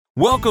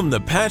Welcome to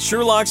Pat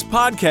Sherlock's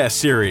podcast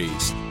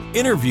series,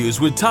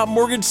 interviews with top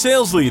mortgage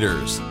sales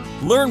leaders.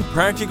 Learn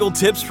practical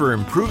tips for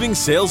improving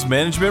sales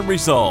management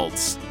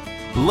results.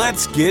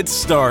 Let's get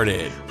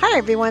started. Hi,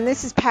 everyone.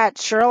 This is Pat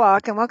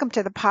Sherlock, and welcome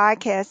to the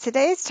podcast.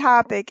 Today's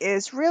topic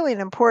is really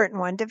an important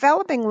one,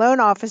 developing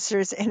loan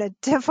officers in a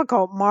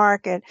difficult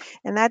market,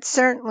 and that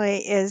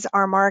certainly is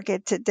our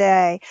market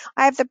today.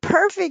 I have the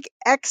perfect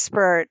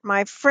expert,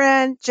 my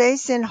friend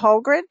Jason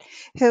Holgren,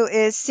 who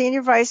is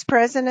Senior Vice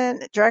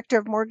President, Director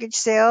of Mortgage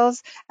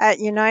Sales at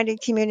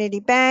United Community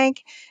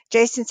Bank.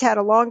 Jason's had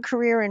a long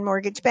career in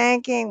mortgage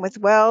banking with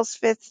Wells,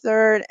 Fifth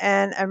Third,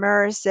 and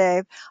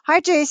AmeriSave. Hi,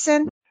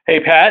 Jason. Hey,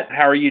 Pat,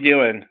 how are you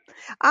doing?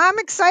 I'm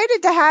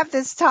excited to have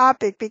this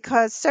topic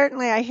because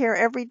certainly I hear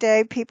every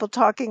day people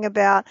talking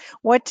about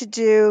what to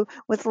do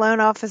with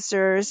loan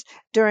officers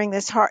during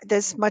this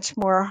much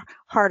more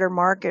harder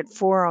market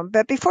for them.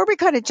 But before we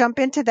kind of jump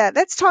into that,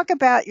 let's talk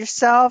about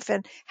yourself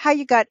and how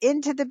you got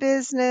into the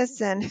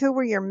business and who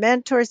were your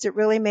mentors that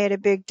really made a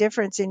big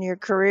difference in your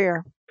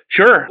career.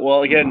 Sure.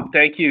 Well, again,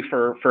 thank you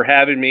for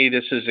having me.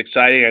 This is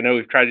exciting. I know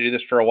we've tried to do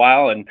this for a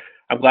while, and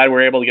I'm glad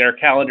we're able to get our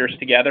calendars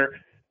together.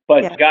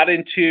 But got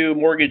into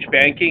mortgage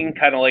banking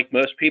kind of like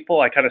most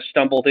people. I kind of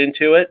stumbled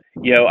into it.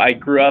 You know, I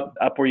grew up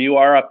where you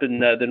are, up in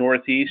the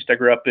Northeast. I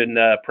grew up in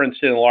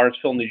Princeton and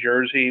Lawrenceville, New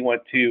Jersey.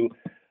 Went to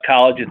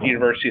college at the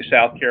University of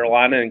South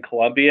Carolina in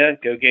Columbia.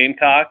 Go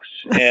Gamecocks!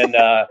 And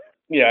I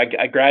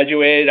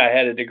graduated. I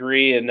had a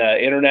degree in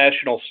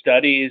international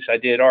studies. I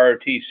did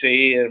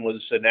ROTC and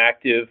was an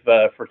active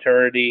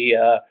fraternity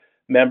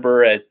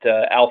member at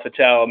Alpha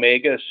Tau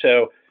Omega.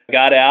 So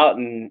got out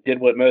and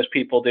did what most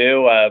people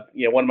do.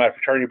 One of my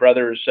fraternity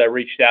brothers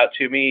reached out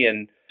to me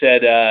and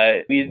said,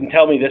 he didn't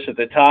tell me this at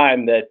the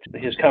time, that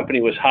his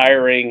company was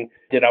hiring.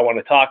 Did I want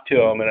to talk to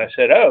him? And I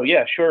said, oh,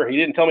 yeah, sure. He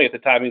didn't tell me at the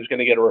time he was going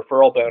to get a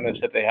referral bonus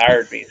if they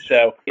hired me.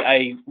 So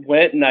I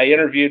went and I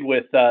interviewed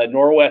with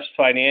Norwest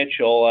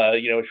Financial,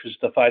 which was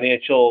the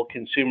financial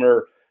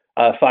consumer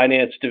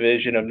finance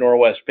division of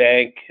Norwest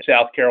Bank,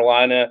 South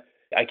Carolina.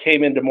 I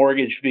came into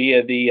mortgage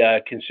via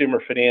the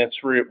consumer finance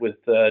route with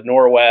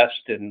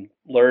Norwest and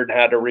learned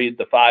how to read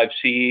the 5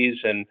 C's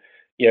and,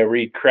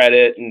 read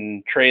credit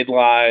and trade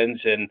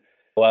lines. And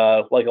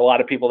like a lot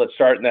of people that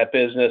start in that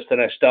business, then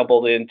I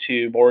stumbled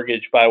into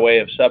mortgage by way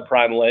of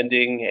subprime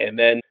lending. And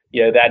then,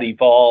 that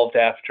evolved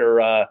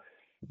after,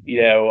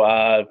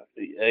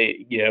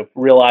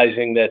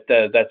 realizing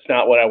that that's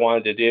not what I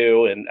wanted to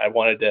do. And I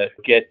wanted to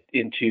get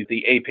into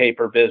the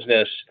A-paper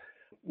business.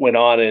 Went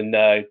on and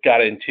got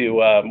into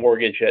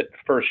mortgage at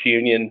First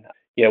Union,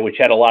 which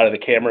had a lot of the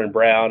Cameron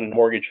Brown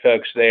mortgage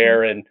folks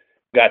there, and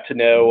got to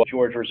know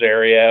George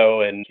Rosario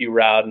and Hugh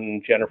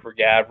Rowden, Jennifer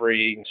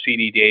Gavry,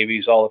 C.D.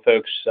 Davies, all the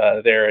folks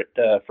there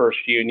at First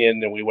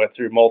Union. And we went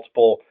through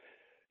multiple,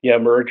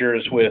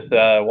 mergers with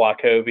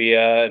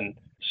Wachovia and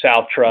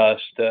South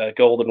Trust,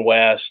 Golden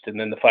West, and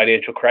then the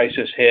financial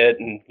crisis hit,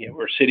 and we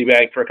were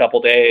Citibank for a couple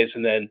of days,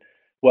 and then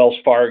Wells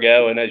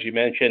Fargo, and as you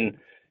mentioned,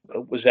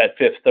 was at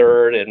Fifth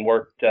Third and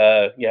worked,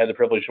 had the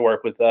privilege to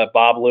work with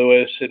Bob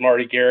Lewis and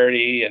Marty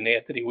Garrity and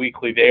Anthony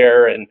Weekly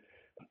there. And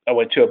I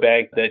went to a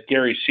bank that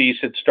Gary Cease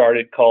had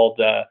started called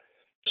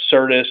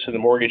Certus in the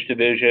mortgage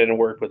division, and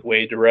worked with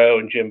Wade DeRoe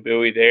and Jim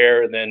Bowie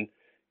there. And then,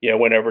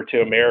 went over to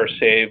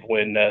AmeriSave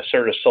when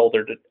Certus sold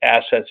their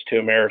assets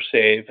to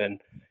AmeriSave, and,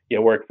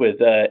 worked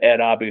with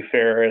Ed Abu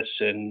Faris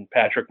and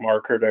Patrick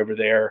Markert over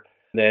there.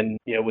 Then,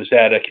 was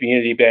at a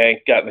community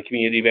bank, got in the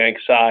community bank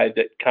side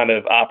that kind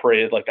of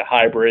operated like a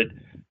hybrid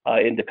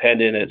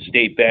independent at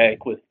State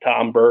Bank with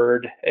Tom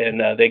Bird,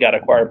 and they got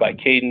acquired by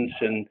Cadence.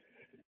 And,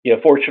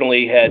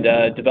 fortunately had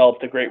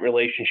developed a great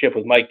relationship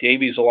with Mike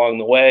Davies along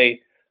the way,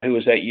 who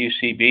was at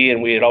UCB.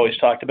 And we had always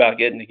talked about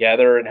getting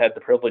together, and had the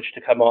privilege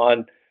to come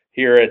on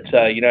here at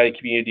United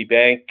Community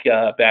Bank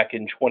back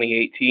in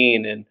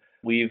 2018. And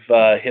we've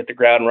hit the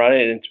ground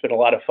running, and it's been a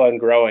lot of fun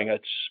growing.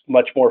 It's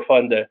much more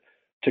fun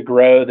to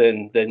grow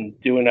than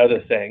doing other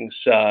things.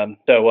 So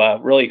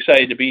really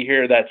excited to be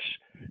here. That's,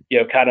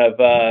 kind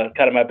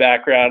of my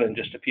background in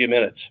just a few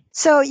minutes.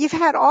 So you've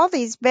had all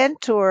these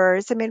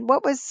mentors. I mean,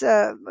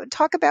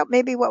 talk about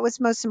maybe what was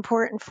most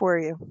important for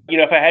you?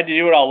 If I had to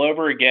do it all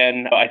over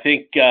again, I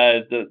think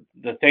the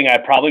thing I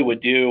probably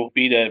would do would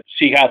be to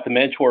seek out the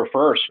mentor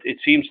first. It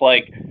seems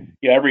like,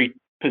 every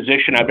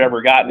position I've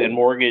ever gotten in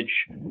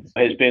mortgage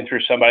has been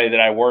through somebody that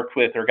I worked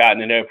with or gotten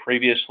to know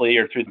previously,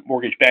 or through the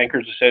Mortgage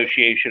Bankers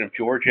Association of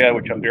Georgia,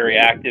 which I'm very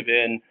active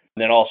in,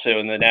 and then also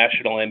in the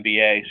National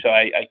MBA. So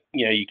I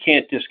you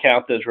can't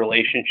discount those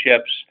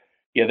relationships,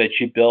 that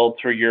you build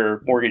through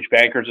your Mortgage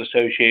Bankers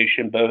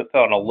Association, both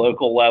on a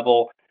local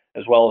level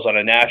as well as on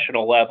a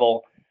national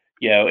level.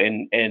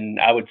 And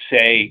I would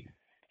say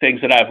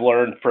things that I've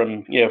learned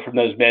from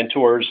those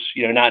mentors,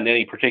 not in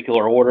any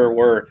particular order,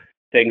 were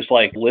things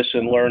like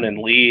listen, learn, and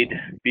lead.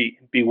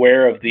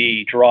 Beware of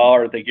the draw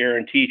or the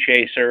guarantee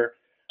chaser.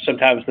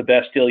 Sometimes the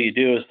best deal you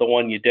do is the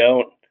one you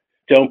don't.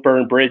 Don't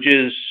burn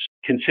bridges.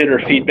 Consider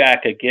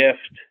feedback a gift.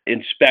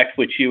 Inspect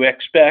what you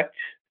expect.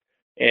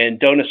 and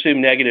don't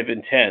assume negative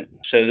intent.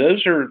 So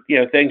those are,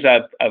 things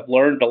I've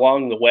learned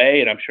along the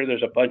way, and I'm sure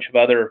there's a bunch of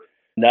other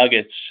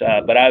nuggets.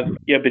 But I've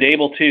been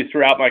able to,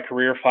 throughout my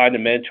career, find a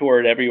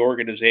mentor at every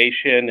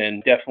organization,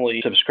 and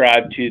definitely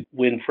subscribe to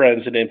win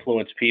friends and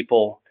influence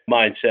people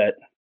mindset.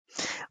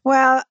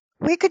 Well,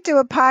 we could do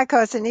a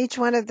podcast on each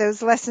one of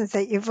those lessons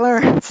that you've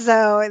learned.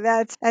 So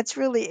that's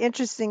really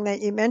interesting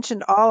that you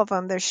mentioned all of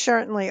them. They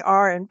certainly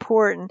are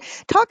important.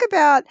 Talk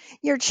about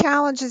your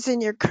challenges in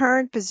your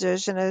current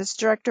position as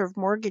director of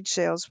mortgage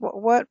sales.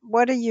 What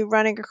are you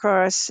running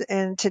across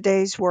in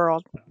today's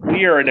world?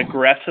 We are an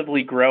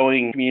aggressively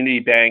growing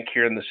community bank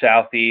here in the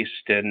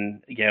Southeast,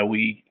 and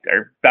we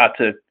are about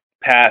to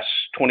pass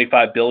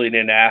 $25 billion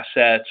in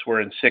assets.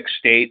 We're in 6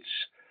 states.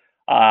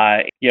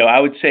 I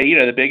would say,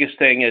 the biggest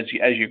thing is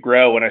as you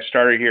grow. When I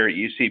started here at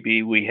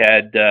UCB, we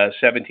had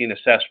 17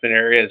 assessment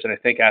areas. And I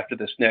think after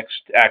this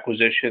next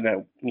acquisition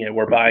that,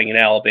 we're buying in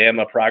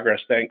Alabama, Progress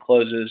Bank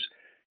closes,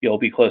 you'll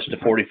be close to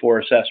 44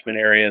 assessment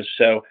areas.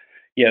 So,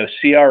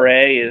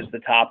 CRA is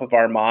the top of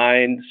our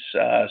minds.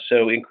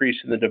 So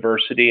increasing the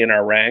diversity in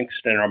our ranks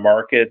and in our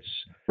markets,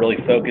 really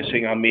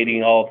focusing on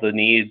meeting all of the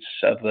needs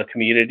of the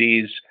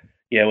communities,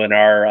 in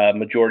our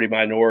majority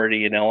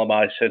minority and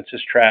LMI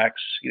census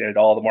tracts, to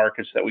all the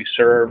markets that we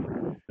serve,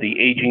 the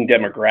aging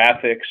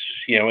demographics,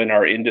 in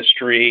our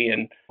industry.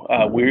 And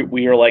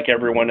we are like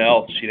everyone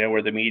else,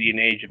 where the median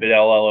age of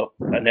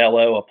an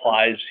LO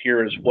applies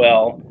here as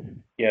well.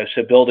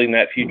 So building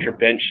that future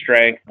bench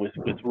strength with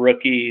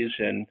rookies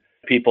and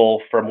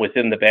people from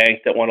within the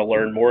bank that want to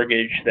learn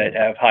mortgage, that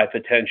have high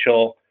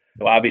potential.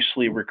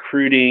 Obviously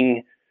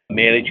recruiting,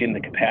 managing the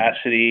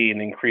capacity,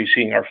 and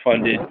increasing our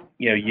funded,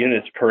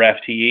 units per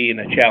FTE in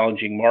a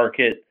challenging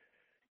market.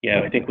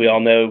 I think we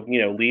all know,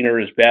 leaner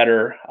is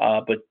better,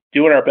 but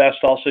doing our best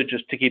also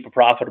just to keep a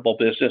profitable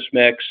business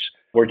mix.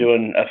 We're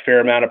doing a fair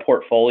amount of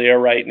portfolio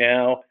right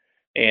now,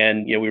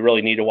 and, we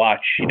really need to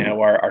watch,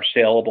 our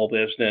saleable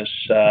business,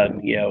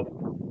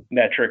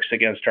 metrics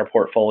against our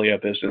portfolio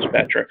business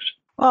metrics.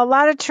 Well, a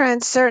lot of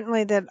trends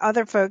certainly that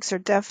other folks are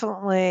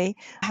definitely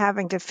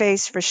having to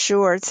face for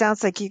sure. It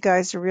sounds like you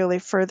guys are really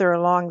further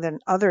along than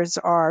others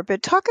are.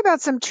 But talk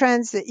about some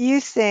trends that you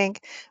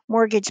think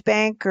mortgage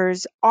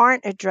bankers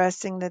aren't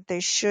addressing that they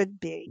should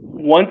be.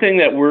 One thing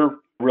that we're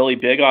really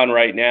big on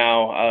right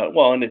now,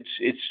 and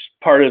it's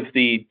part of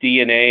the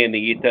DNA and the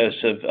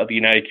ethos of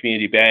United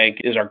Community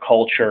Bank, is our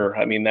culture.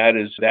 I mean, that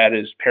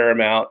is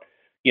paramount.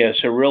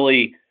 So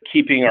really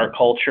keeping our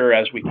culture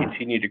as we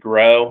continue to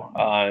grow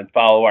and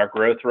follow our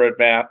growth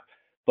roadmap,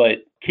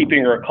 but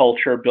keeping our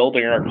culture,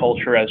 building our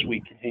culture as we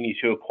continue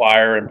to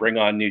acquire and bring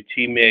on new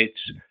teammates,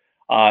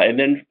 and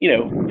then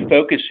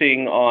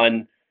focusing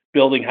on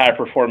building high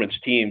performance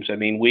teams. I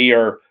mean, we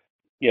are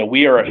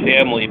a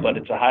family, but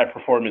it's a high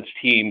performance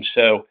team.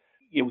 So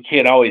we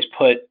can't always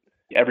put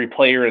every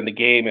player in the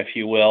game, if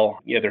you will.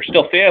 They're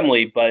still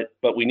family, but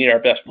we need our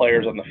best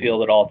players on the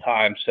field at all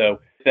times.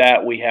 So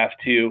that we have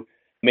to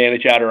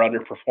manage out our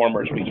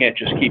underperformers. We can't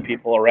just keep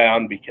people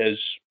around because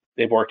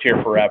they've worked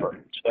here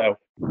forever. So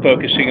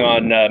focusing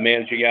on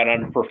managing out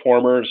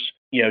underperformers,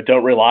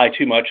 don't rely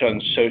too much on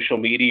social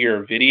media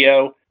or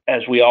video.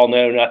 As we all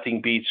know,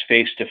 nothing beats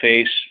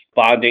face-to-face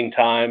bonding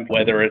time,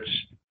 whether it's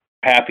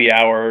happy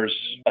hours,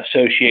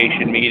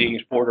 association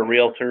meetings, board of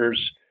realtors,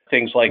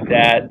 things like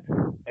that.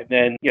 And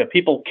then,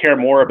 people care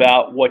more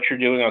about what you're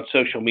doing on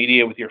social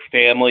media with your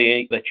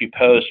family that you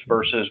post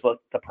versus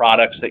the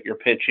products that you're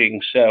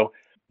pitching. So,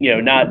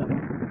 not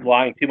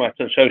relying too much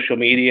on social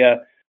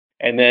media,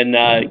 and then,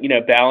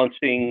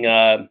 balancing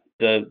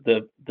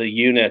the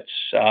units.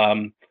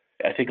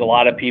 I think a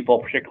lot of people,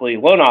 particularly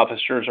loan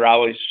officers, are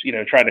always,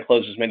 trying to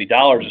close as many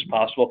dollars as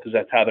possible because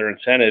that's how they're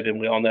incented. And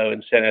we all know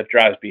incentive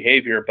drives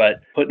behavior,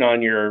 but putting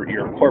on your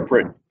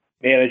corporate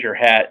manager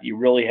hat, you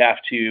really have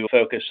to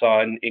focus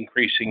on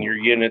increasing your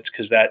units,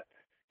 because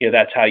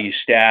that's how you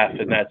staff.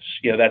 And that's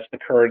the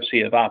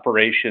currency of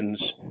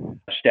operations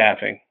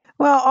staffing.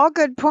 Well, all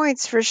good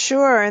points for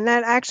sure. And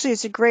that actually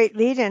is a great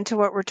lead into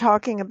what we're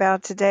talking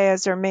about today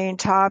as our main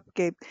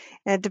topic,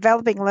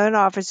 developing loan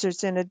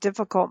officers in a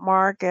difficult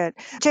market.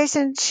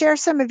 Jason, share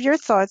some of your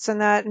thoughts on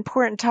that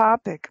important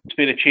topic. It's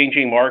been a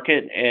changing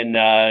market, and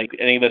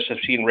any of us have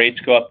seen rates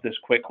go up this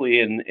quickly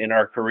in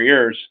our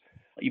careers,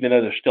 even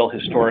though they're still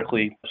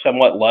historically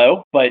somewhat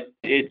low. But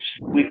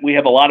we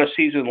have a lot of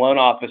seasoned loan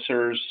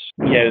officers,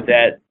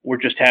 that we're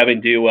just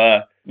having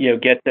to,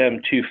 get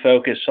them to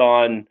focus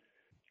on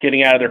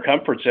getting out of their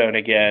comfort zone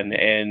again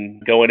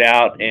and going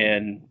out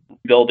and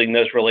building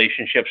those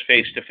relationships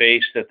face to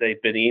face that they've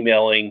been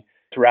emailing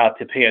throughout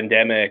the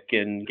pandemic,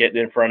 and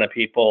getting in front of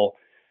people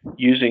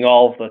using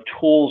all of the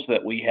tools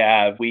that we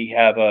have. We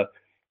have a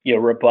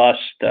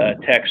robust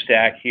tech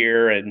stack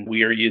here, and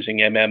we are using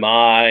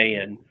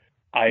MMI and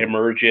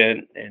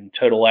iEmergent and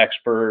Total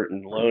Expert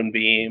and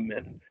LoanBeam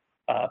and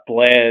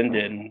Blend,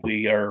 and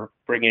we are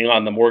bringing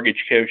on the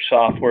Mortgage Coach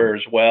software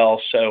as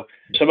well. So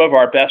some of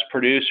our best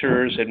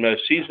producers and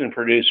most seasoned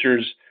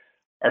producers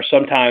are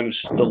sometimes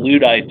the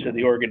Luddites of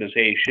the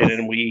organization,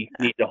 and we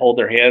need to hold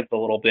their hands a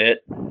little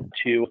bit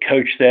to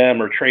coach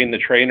them or train the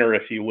trainer,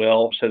 if you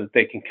will, so that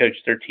they can coach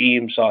their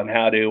teams on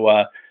how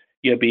to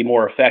be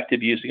more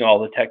effective using all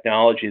the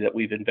technology that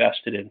we've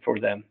invested in for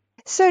them.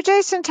 So,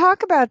 Jason,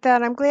 talk about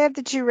that. I'm glad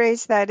that you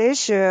raised that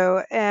issue.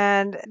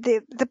 And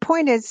the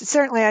point is,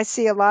 certainly, I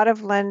see a lot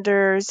of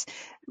lenders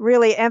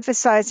really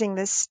emphasizing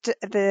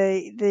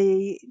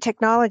the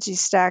technology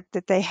stack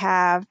that they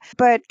have,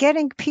 but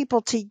getting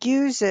people to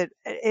use it,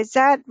 is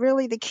that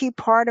really the key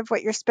part of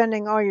what you're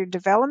spending all your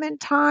development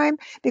time?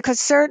 Because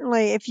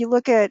certainly, if you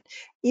look at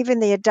even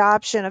the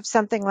adoption of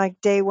something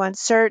like Day One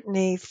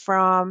Certainty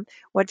from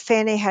what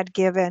Fannie had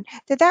given,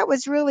 that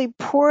was really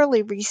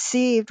poorly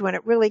received when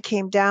it really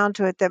came down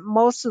to it, that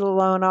most of the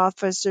loan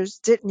officers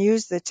didn't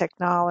use the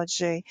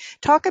technology.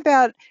 Talk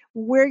about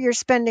where you're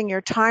spending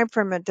your time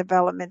from a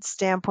development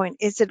standpoint.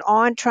 Is it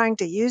on trying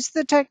to use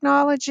the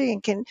technology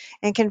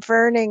and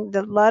converting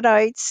the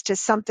Luddites to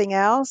something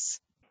else?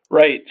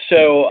 Right.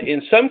 So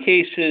in some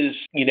cases,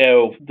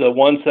 the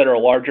ones that are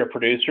larger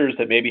producers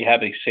that maybe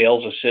have a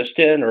sales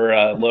assistant or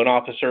a loan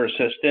officer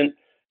assistant,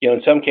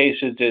 in some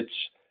cases it's,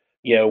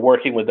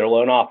 working with their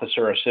loan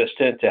officer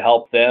assistant to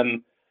help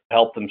them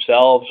help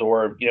themselves,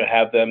 or,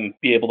 have them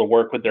be able to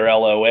work with their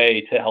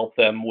LOA to help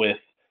them with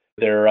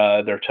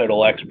their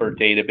total expert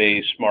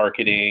database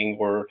marketing,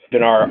 or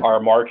even our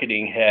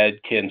marketing head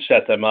can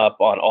set them up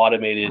on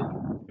automated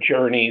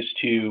journeys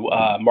to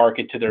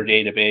market to their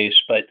database.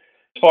 But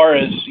as far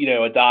as,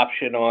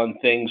 adoption on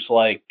things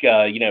like,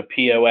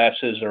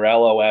 POSs or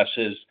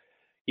LOSs,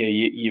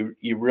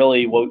 you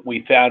really, what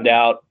we found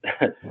out,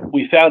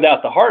 we found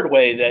out the hard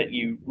way that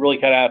you really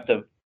kind of have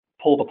to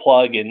pull the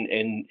plug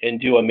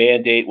and do a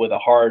mandate with a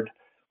hard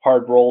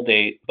roll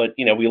date. But,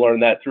 we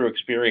learned that through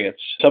experience.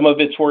 Some of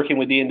it's working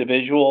with the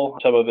individual.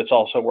 Some of it's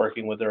also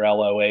working with their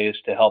LOAs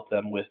to help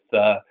them with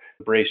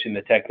embracing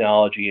the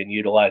technology and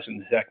utilizing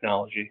the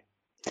technology.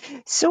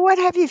 So what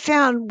have you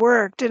found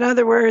worked? In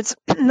other words,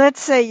 let's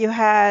say you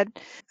had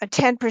a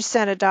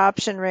 10%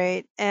 adoption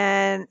rate,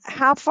 and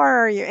how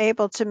far are you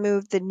able to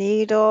move the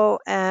needle,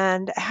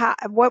 and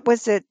what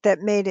was it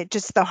that made it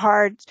just the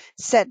hard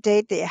set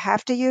date that you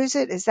have to use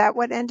it? Is that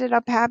what ended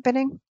up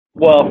happening?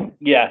 Well,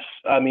 yes.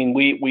 I mean,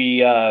 we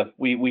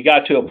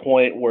got to a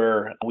point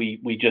where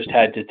we just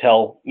had to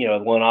tell,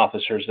 loan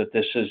officers that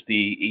this is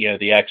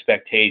the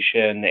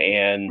expectation.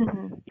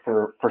 And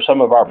for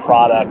some of our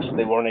products,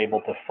 they weren't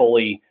able to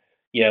fully,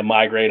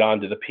 migrate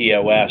onto the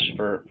POS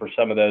for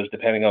some of those,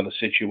 depending on the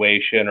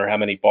situation or how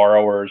many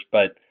borrowers.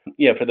 But,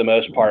 for the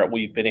most part,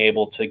 we've been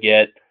able to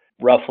get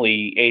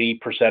roughly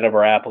 80% of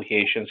our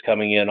applications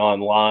coming in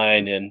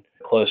online, and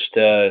close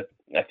to,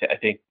 I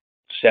think,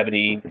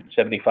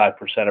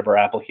 75% of our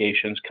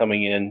applications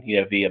coming in,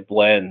 via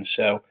Blend.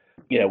 So,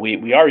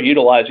 we are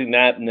utilizing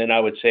that. And then I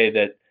would say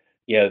that,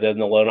 then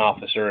the loan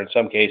officer, in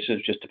some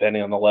cases, just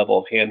depending on the level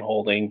of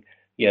handholding,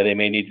 they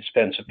may need to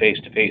spend some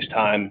face-to-face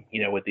time,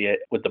 with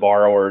the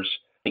borrowers,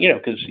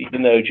 because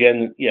even though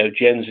Gen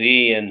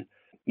Z and,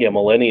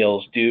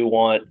 millennials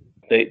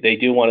they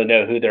do want to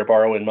know who they're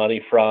borrowing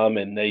money from,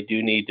 and they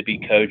do need to be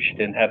coached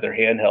and have their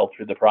hand held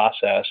through the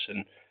process.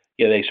 And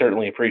they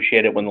certainly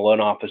appreciate it when the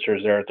loan officer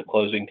is there at the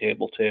closing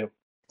table too.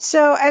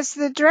 So, as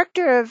the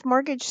director of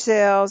mortgage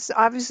sales,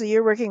 obviously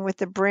you're working with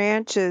the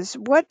branches.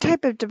 What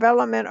type of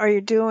development are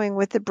you doing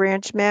with the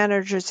branch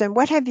managers, and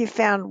what have you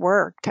found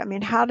worked? I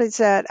mean, how does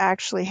that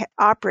actually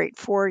operate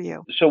for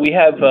you? So we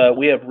have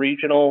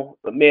regional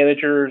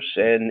managers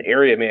and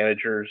area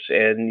managers,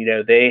 and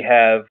they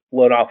have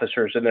loan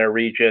officers in their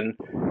region,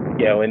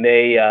 and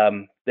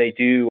they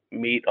do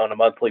meet on a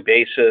monthly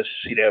basis,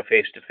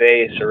 face to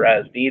face or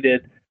as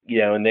needed.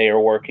 And they are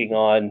working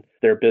on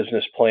their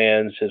business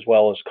plans, as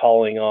well as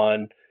calling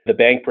on the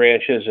bank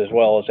branches, as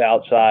well as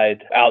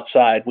outside.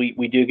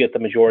 We do get the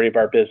majority of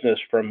our business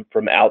from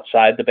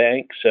outside the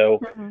bank.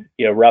 So,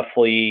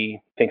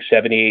 roughly, I think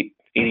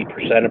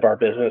 80% of our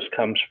business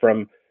comes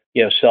from,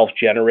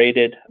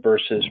 self-generated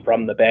versus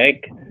from the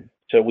bank.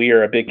 So we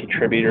are a big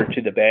contributor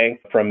to the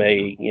bank from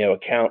a,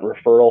 account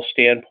referral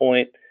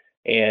standpoint.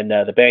 And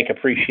the bank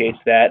appreciates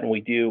that. And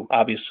we do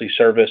obviously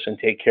service and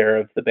take care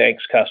of the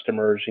bank's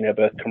customers,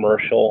 both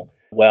commercial,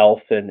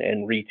 wealth,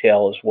 and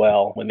retail as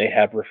well, when they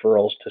have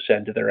referrals to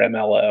send to their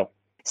MLO.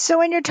 So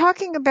when you're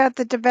talking about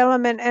the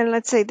development and,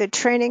 let's say, the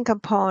training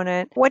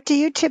component, what do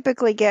you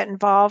typically get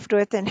involved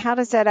with, and how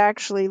does that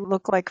actually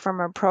look like from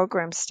a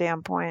program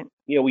standpoint?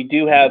 We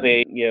do have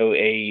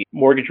a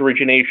mortgage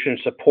origination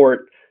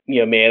support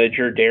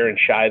manager, Darren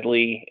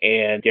Shidley,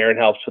 and Darren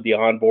helps with the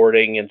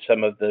onboarding and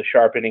some of the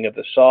sharpening of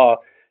the saw.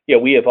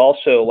 We have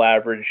also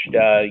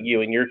leveraged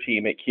you and your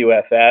team at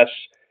QFS,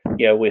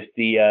 with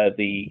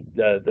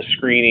the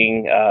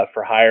screening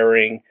for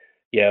hiring,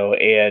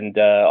 and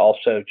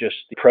also just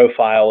the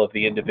profile of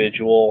the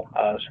individual,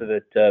 so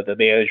that the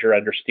manager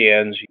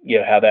understands,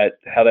 how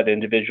that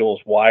individual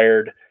is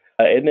wired.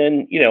 And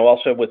then,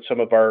 also with some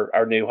of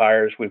our new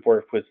hires, we've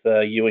worked with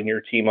you and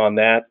your team on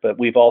that, but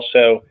we've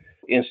also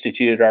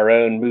instituted our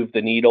own Move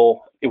the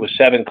Needle. It was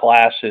 7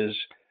 classes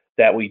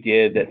that we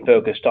did that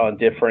focused on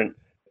different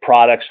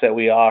products that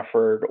we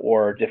offered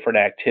or different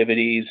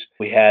activities.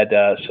 We had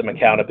some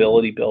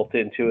accountability built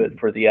into it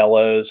for the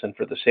LOs and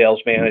for the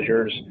sales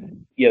managers.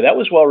 That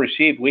was well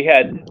received. We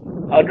had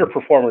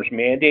underperformers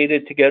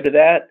mandated to go to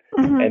that.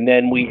 And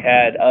then we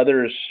had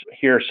others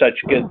hear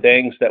such good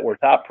things that were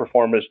top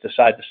performers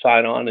decide to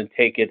sign on and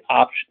take it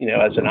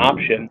as an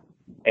option.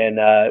 And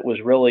it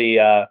was really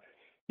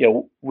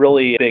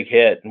really a big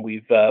hit. And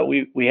we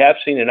have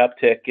seen an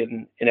uptick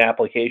in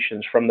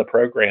applications from the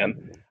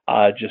program,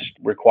 just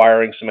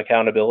requiring some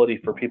accountability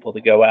for people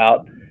to go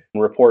out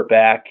and report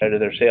back to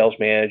their sales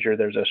manager.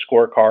 There's a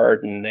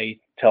scorecard, and they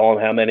tell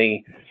them how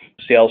many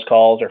sales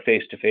calls or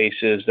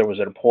face-to-faces. There was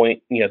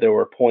there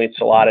were points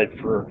allotted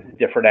for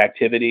different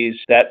activities.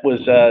 That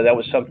was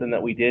something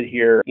that we did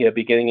here,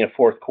 beginning of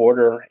fourth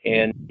quarter,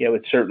 and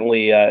it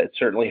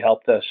certainly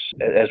helped us,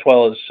 as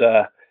well as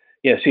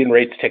seeing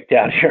rates tick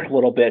down here a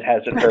little bit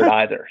hasn't hurt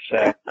either.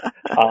 So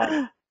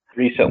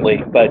recently,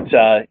 but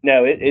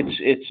no,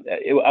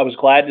 I was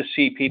glad to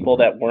see people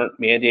that weren't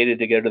mandated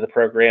to go to the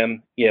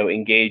program,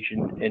 engage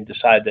and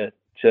decide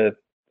to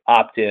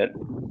opt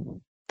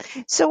in.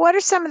 So what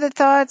are some of the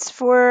thoughts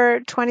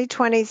for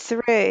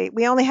 2023?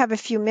 We only have a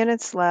few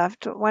minutes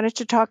left. Why don't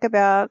you talk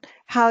about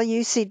how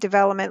you see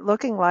development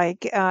looking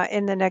like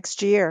in the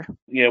next year?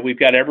 We've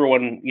got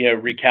everyone,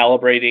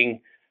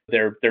 recalibrating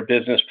their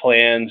business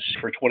plans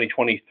for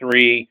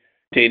 2023,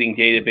 updating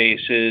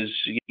databases.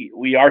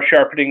 We are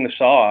sharpening the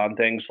saw on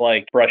things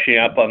like brushing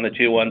up on the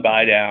 2-1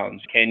 buy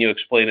downs. Can you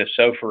explain a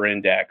SOFR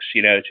index,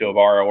 to a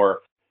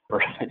borrower?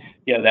 Or,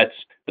 that's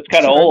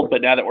kind of old,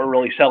 but now that we're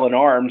really selling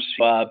ARMs,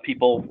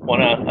 people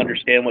want to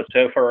understand what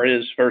SOFR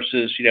is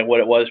versus,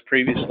 what it was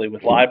previously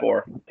with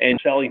LIBOR. And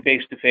selling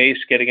face-to-face,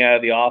 getting out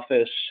of the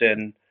office,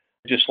 and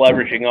just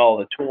leveraging all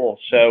the tools.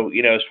 So,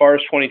 as far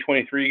as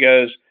 2023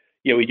 goes,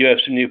 we do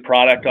have some new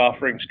product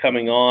offerings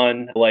coming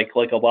on, like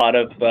a lot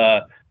of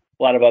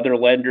other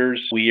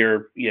lenders. We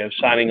are,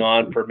 signing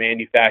on for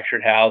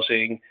manufactured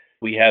housing.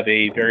 We have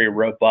a very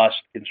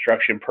robust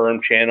construction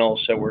perm channel,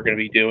 so we're going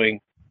to be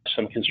doing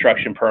some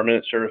construction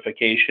permanent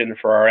certification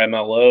for our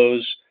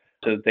MLOs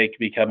so that they can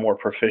become more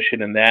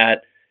proficient in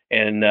that.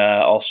 And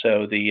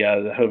also the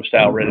home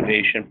style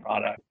renovation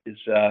product is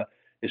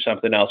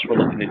something else we're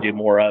looking to do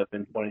more of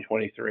in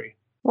 2023.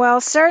 Well,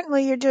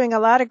 certainly you're doing a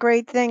lot of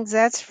great things,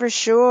 that's for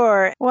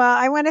sure. Well,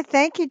 I want to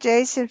thank you,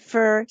 Jason,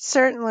 for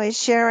certainly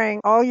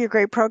sharing all your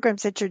great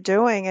programs that you're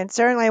doing. And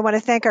certainly I want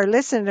to thank our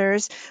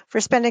listeners for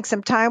spending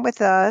some time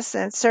with us.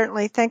 And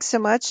certainly thanks so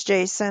much,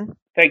 Jason.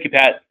 Thank you,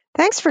 Pat.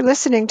 Thanks for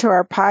listening to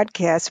our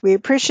podcast. We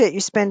appreciate you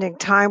spending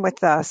time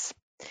with us.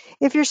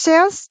 If your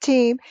sales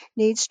team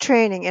needs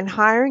training in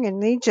hiring and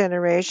lead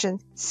generation,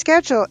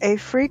 schedule a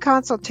free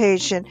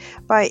consultation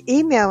by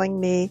emailing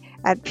me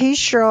at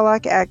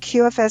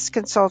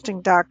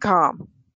psherlock@qfsconsulting.com.